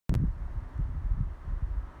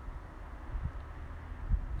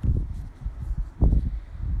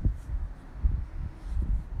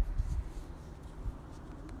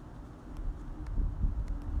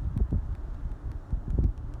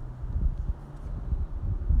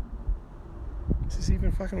Is this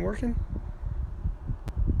even fucking working?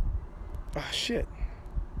 Oh shit.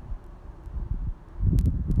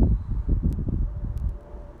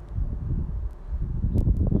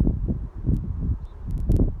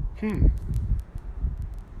 I'm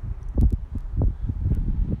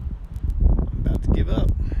about to give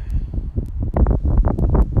up.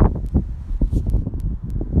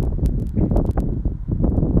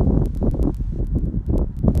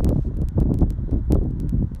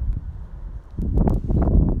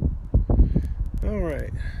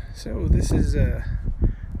 Alright, so this is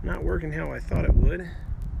not working how I thought it would.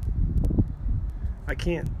 I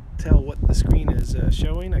can't tell what the screen is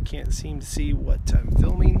showing. I can't seem to see what I'm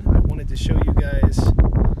filming. I wanted to show you guys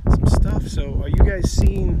some stuff. So are you guys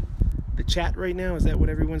seeing the chat right now? Is that what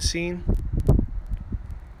everyone's seeing?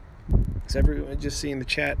 Is everyone just seeing the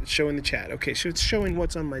chat? It's showing the chat. Okay, so it's showing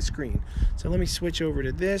what's on my screen. So let me switch over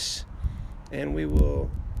to this and we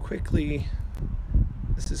will quickly,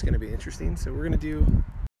 this is going to be interesting. So we're going to do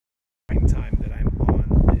time that I'm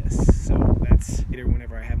on this. So that's either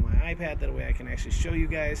whenever I have my iPad, that way I can actually show you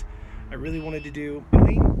guys. I really wanted to do. Let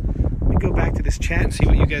me go back to this chat and see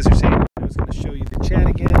what you guys are saying. I was going to show you the chat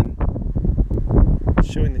again.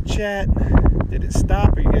 Showing the chat. Did it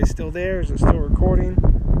stop? Are you guys still there? Is it still recording?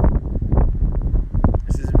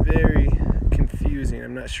 This is very confusing.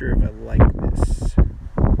 I'm not sure if I like this.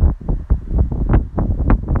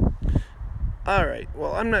 Alright,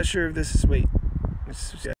 well, I'm not sure if this is. Wait.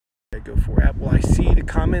 This is Go 4 app. Will I see the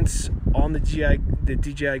comments on the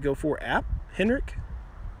DJI Go 4 app, Henrik?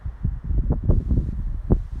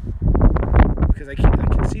 Because I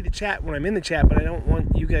can see the chat when I'm in the chat, but I don't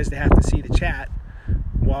want you guys to have to see the chat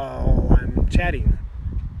while I'm chatting.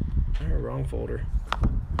 Oh, wrong folder.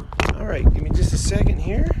 Alright, give me just a second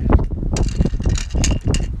here.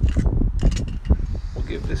 We'll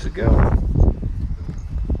give this a go.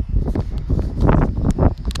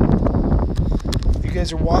 If you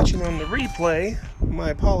guys are watching on the replay, my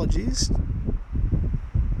apologies.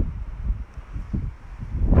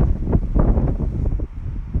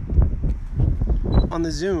 On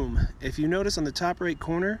the zoom, if you notice on the top right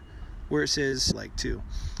corner where it says like 2,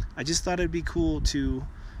 I just thought it'd be cool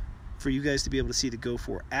for you guys to be able to see the Go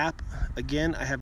 4 app. Again, I have